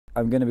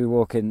I'm going to be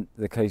walking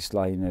the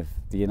coastline of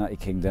the United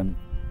Kingdom.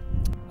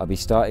 I'll be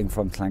starting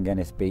from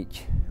Llangennith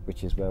Beach,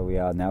 which is where we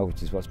are now,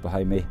 which is what's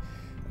behind me,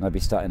 and I'll be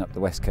starting up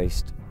the west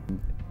coast,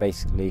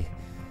 basically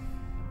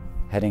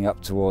heading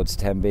up towards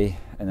Tenby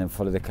and then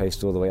follow the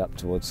coast all the way up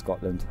towards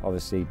Scotland.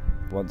 Obviously,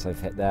 once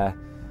I've hit there,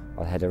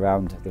 I'll head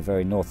around the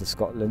very north of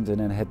Scotland and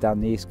then head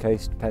down the east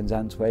coast,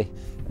 Penzance way,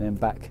 and then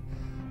back,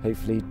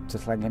 hopefully, to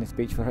Llangennith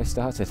Beach where I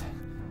started.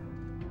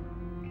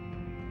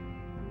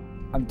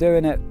 I'm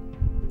doing it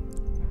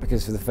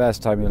because for the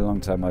first time in a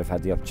long time I've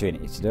had the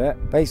opportunity to do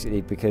it.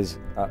 Basically because,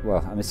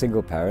 well, I'm a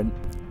single parent.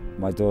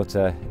 My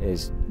daughter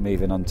is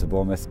moving on to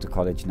Bournemouth to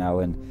college now,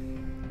 and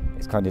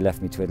it's kind of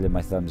left me twiddling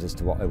my thumbs as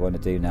to what I want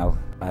to do now.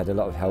 I had a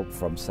lot of help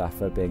from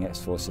SSAFA, being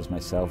ex-forces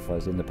myself. I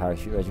was in the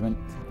parachute regiment.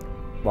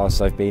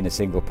 Whilst I've been a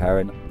single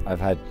parent,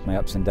 I've had my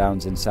ups and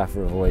downs, and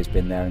SSAFA have always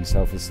been there and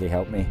selflessly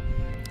helped me.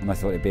 And I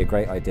thought it'd be a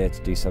great idea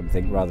to do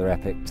something rather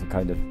epic to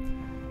kind of,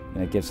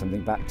 give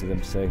something back to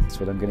them. So that's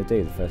what I'm going to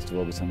do. The 1st of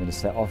August I'm going to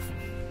set off,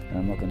 and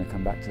I'm not going to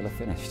come back till I've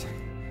finished.